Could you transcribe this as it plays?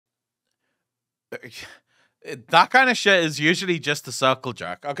That kind of shit is usually just a circle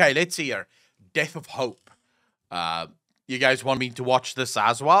jerk. Okay, let's see here. Death of Hope. You guys want me to watch this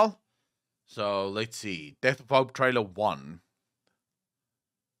as well? So let's see. Death of Hope trailer 1.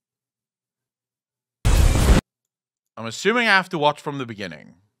 I'm assuming I have to watch from the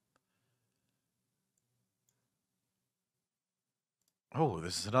beginning. Oh,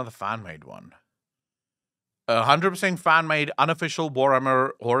 this is another fan-made one. 100% fan-made, unofficial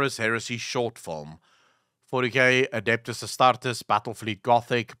Warhammer Horus Heresy short film. 40k, Adeptus Astartes, Battlefleet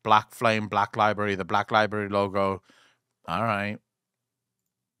Gothic, Black Flame, Black Library, the Black Library logo. All right.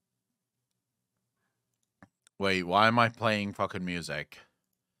 Wait, why am I playing fucking music?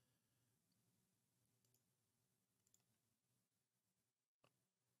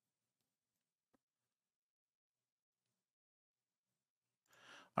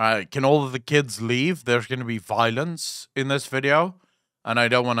 All right, can all of the kids leave? There's going to be violence in this video, and I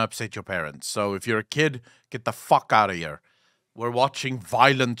don't want to upset your parents. So if you're a kid, get the fuck out of here. We're watching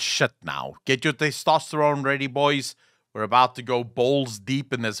violent shit now. Get your testosterone ready, boys. We're about to go balls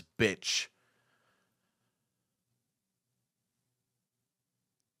deep in this bitch.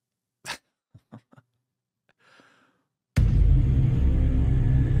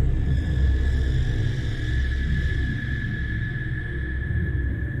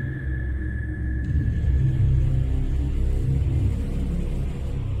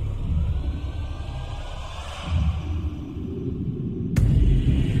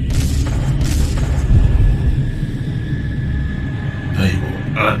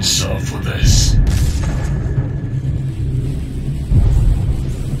 Answer for this.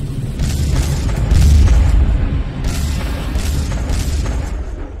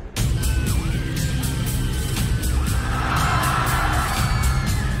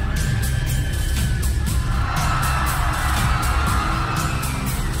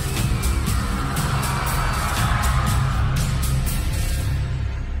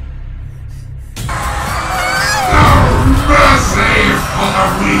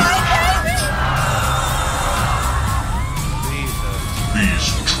 These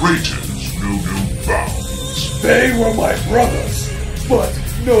traitors know no bounds. They were my brothers, but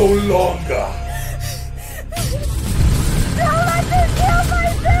no longer. Don't let them kill my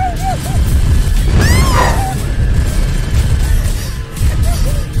baby!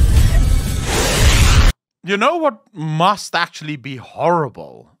 You know what must actually be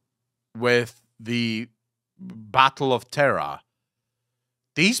horrible with the Battle of Terra?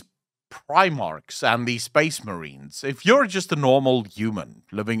 These Primarchs and these Space Marines, if you're just a normal human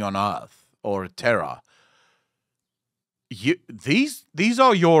living on Earth or Terra, these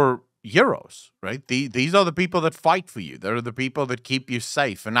are your heroes, right? These are the people that fight for you. They're the people that keep you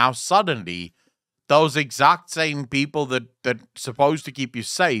safe. And now suddenly, those exact same people that supposed to keep you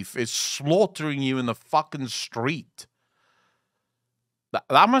safe is slaughtering you in the fucking street.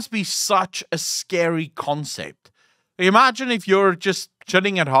 That must be such a scary concept. Imagine if you're just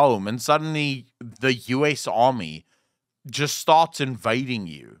chilling at home and suddenly the US Army just starts invading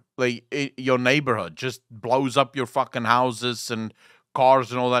you. Like, your neighborhood just blows up your fucking houses and cars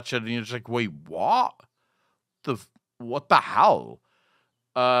and all that shit. And you're just like, wait, what? What the hell?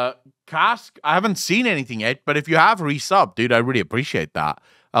 Cask, I haven't seen anything yet, but if you have resub, dude, I really appreciate that.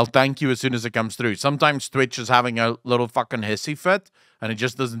 I'll thank you as soon as it comes through. Sometimes Twitch is having a little fucking hissy fit and it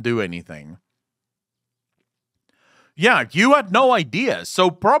just doesn't do anything. Yeah, you had no idea. So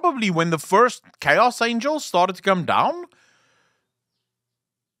probably when the first Chaos Angels started to come down,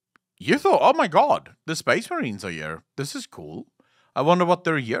 you thought, oh my god, the Space Marines are here. This is cool. I wonder what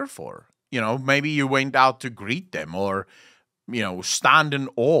they're here for. You know, maybe you went out to greet them or, you know, stand in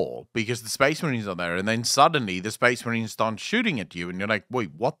awe because the Space Marines are there. And then suddenly the Space Marines start shooting at you and you're like,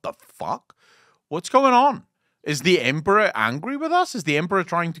 wait, what the fuck? What's going on? Is the Emperor angry with us? Is the Emperor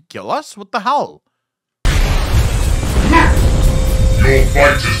trying to kill us? What the hell? Your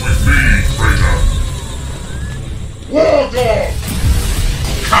fight is with me, traitor. War Dog!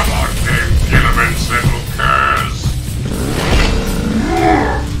 Come on then, Gilliman's little curs!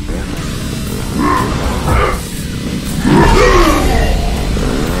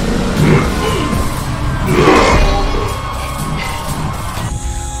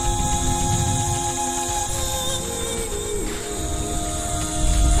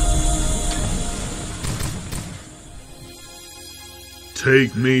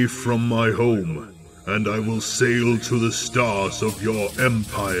 Take me from my home, and I will sail to the stars of your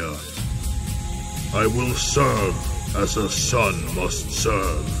empire. I will serve as a son must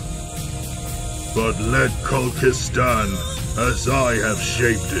serve. But let Kulkis stand as I have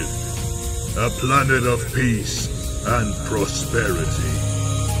shaped it, a planet of peace and prosperity.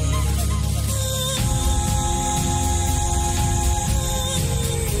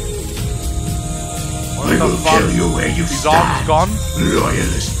 will kill you where you His arm's stand, gone.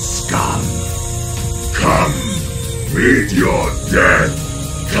 loyalist scum. Come, meet your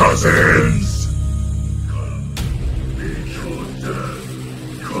death, cousins. Come, meet your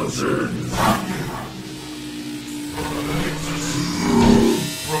death, cousins.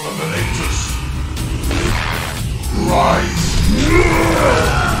 Promenators. Rise.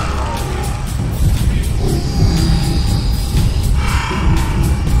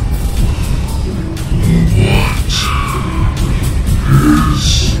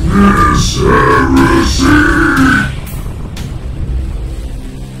 This heresy!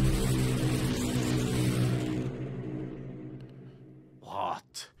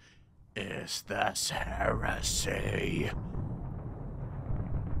 What is this heresy?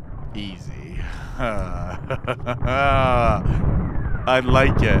 Easy. I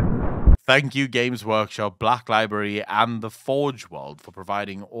like it. Thank you, Games Workshop, Black Library, and the Forge World for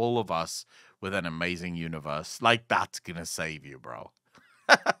providing all of us with an amazing universe. Like, that's gonna save you, bro.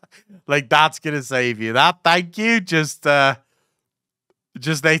 Like, that's gonna save you. That thank you just lets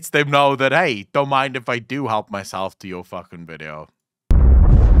them know that, hey, don't mind if I do help myself to your fucking video.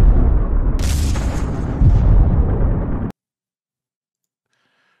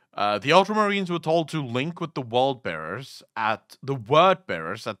 The Ultramarines were told to link with the Word Bearers at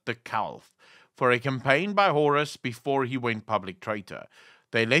the Calth for a campaign by Horus before he went public traitor.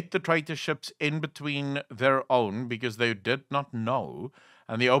 They let the traitor ships in between their own because they did not know,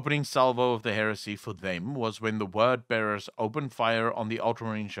 and the opening salvo of the heresy for them was when the Word Bearers opened fire on the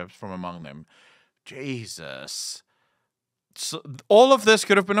Ultramarine ships from among them. Jesus. So, all of this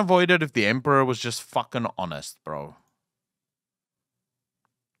could have been avoided if the Emperor was just fucking honest, bro.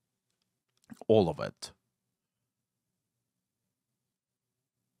 All of it.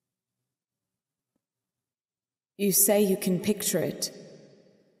 You say you can picture it.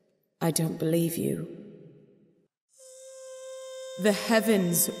 I don't believe you. The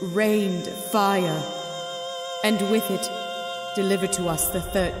heavens rained fire, and with it delivered to us the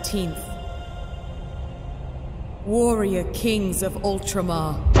 13th. Warrior kings of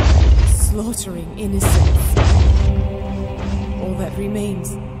Ultramar, slaughtering innocents. All that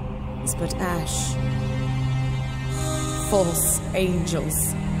remains is but ash. False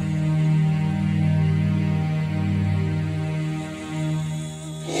angels.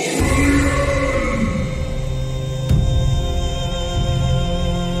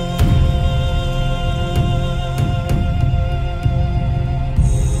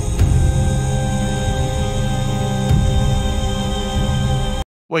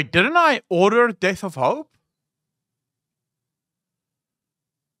 Wait, didn't I order Death of Hope?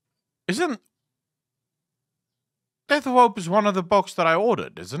 Isn't Death of Hope is one of the books that I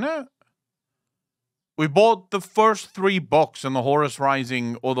ordered, isn't it? We bought the first 3 books in the Horus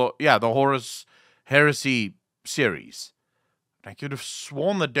Rising, or the Horus Heresy series. I could have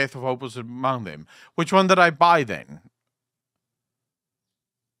sworn that Death of Hope was among them. Which one did I buy then?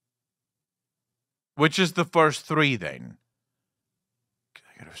 Which is the first 3 then?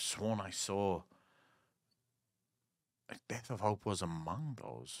 I could have sworn I saw Death of Hope was among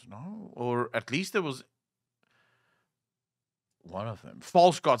those, no? Or at least it was one of them.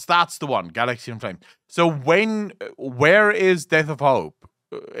 False Gods, that's the one. Galaxy and Flame. So where is Death of Hope?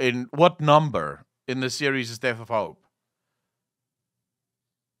 In what number in the series is Death of Hope?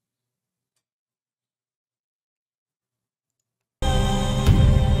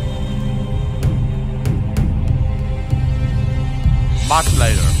 Much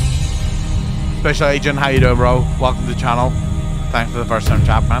later. Special Agent, how you doing, bro? Welcome to the channel. Thanks for the first time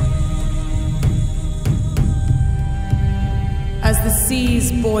chat, man. As the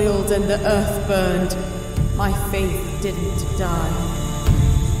seas boiled and the earth burned, my faith didn't die.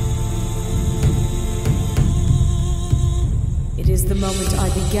 It is the moment I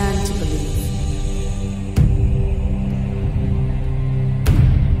began to believe.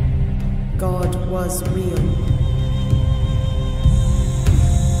 God was real.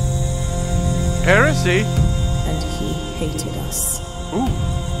 Heresy? And he hated us. Ooh.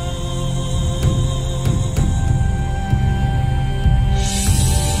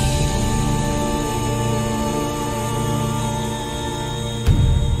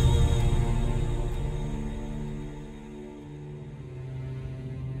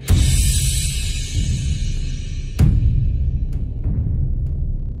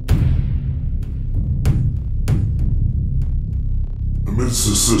 Amidst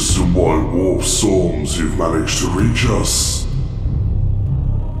the system-wide warp storms, you've managed to reach us.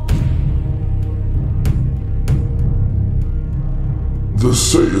 The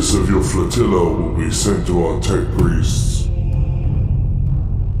status of your flotilla will be sent to our tech priests.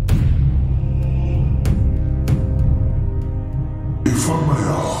 I may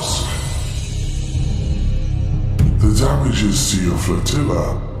ask, the damages to your flotilla,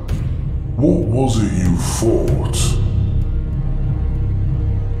 what was it you fought?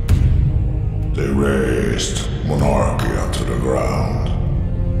 They razed Monarchia to the ground.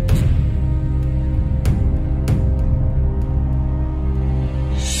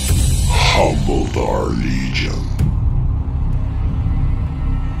 Humbled our legion.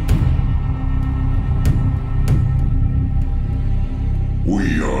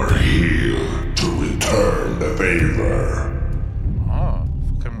 We are here to return the favor. Oh,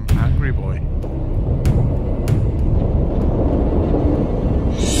 fucking angry boy.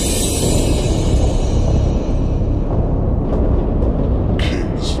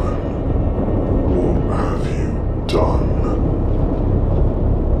 Kingsman, what have you done?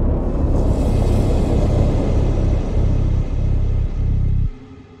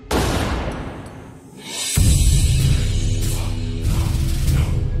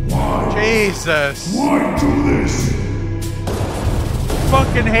 Jesus. Why do this?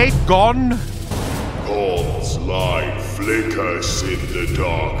 Fucking hate gone. God's light flickers in the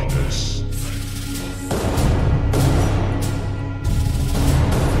darkness.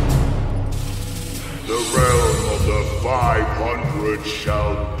 The realm of the 500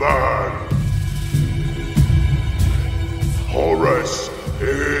 shall burn. Horus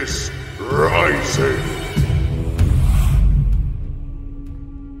is rising.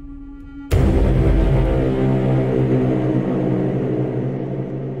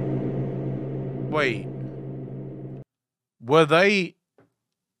 Wait. Were they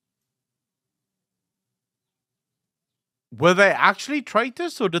actually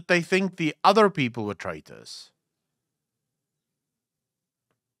traitors, or did they think the other people were traitors?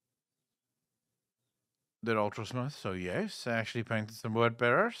 They're Ultrasmith, so yes, they actually painted some word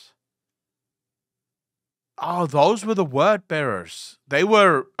bearers. Oh, those were the word bearers. They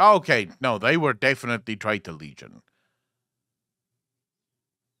were okay. No, they were definitely traitor legion.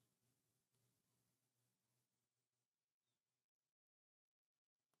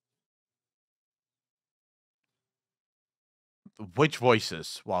 Which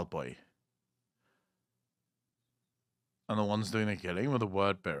voices, Wild Boy? And the ones doing the killing were the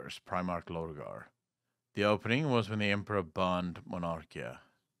word bearers, Primarch Lorgar. The opening was when the Emperor burned Monarchia.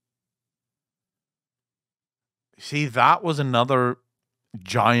 See, that was another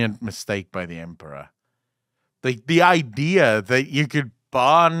giant mistake by the Emperor. The idea that you could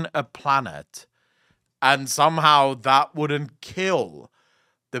burn a planet and somehow that wouldn't kill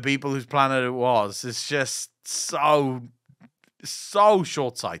the people whose planet it was is just so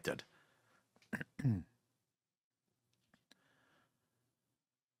short-sighted.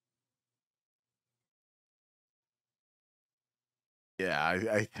 Yeah,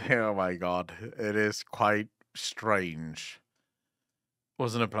 I oh my god, it is quite strange.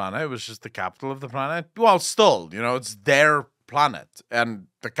 Wasn't a planet, it was just the capital of the planet. Well, still, you know, it's their planet, and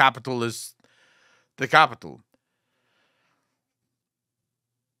the capital is the capital.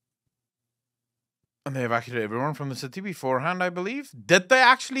 And they evacuated everyone from the city beforehand, I believe. Did they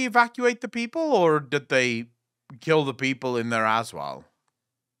actually evacuate the people, or did they kill the people in there as well?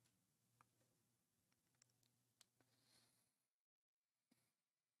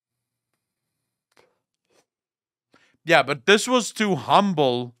 Yeah, but this was to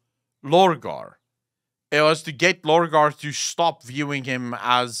humble Lorgar. It was to get Lorgar to stop viewing him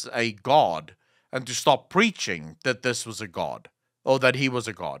as a god and to stop preaching that this was a god, or that he was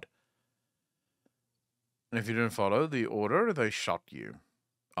a god. And if you didn't follow the order, they shot you.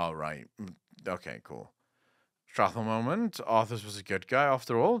 All right. Okay, cool. Strathel moment. Arthas was a good guy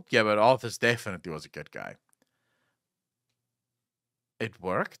after all. Yeah, but Arthas definitely was a good guy. It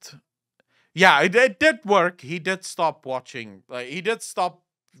worked. Yeah, it did work. He did stop watching. Like, he did stop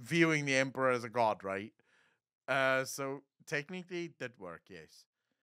viewing the Emperor as a god, right? So technically it did work, yes.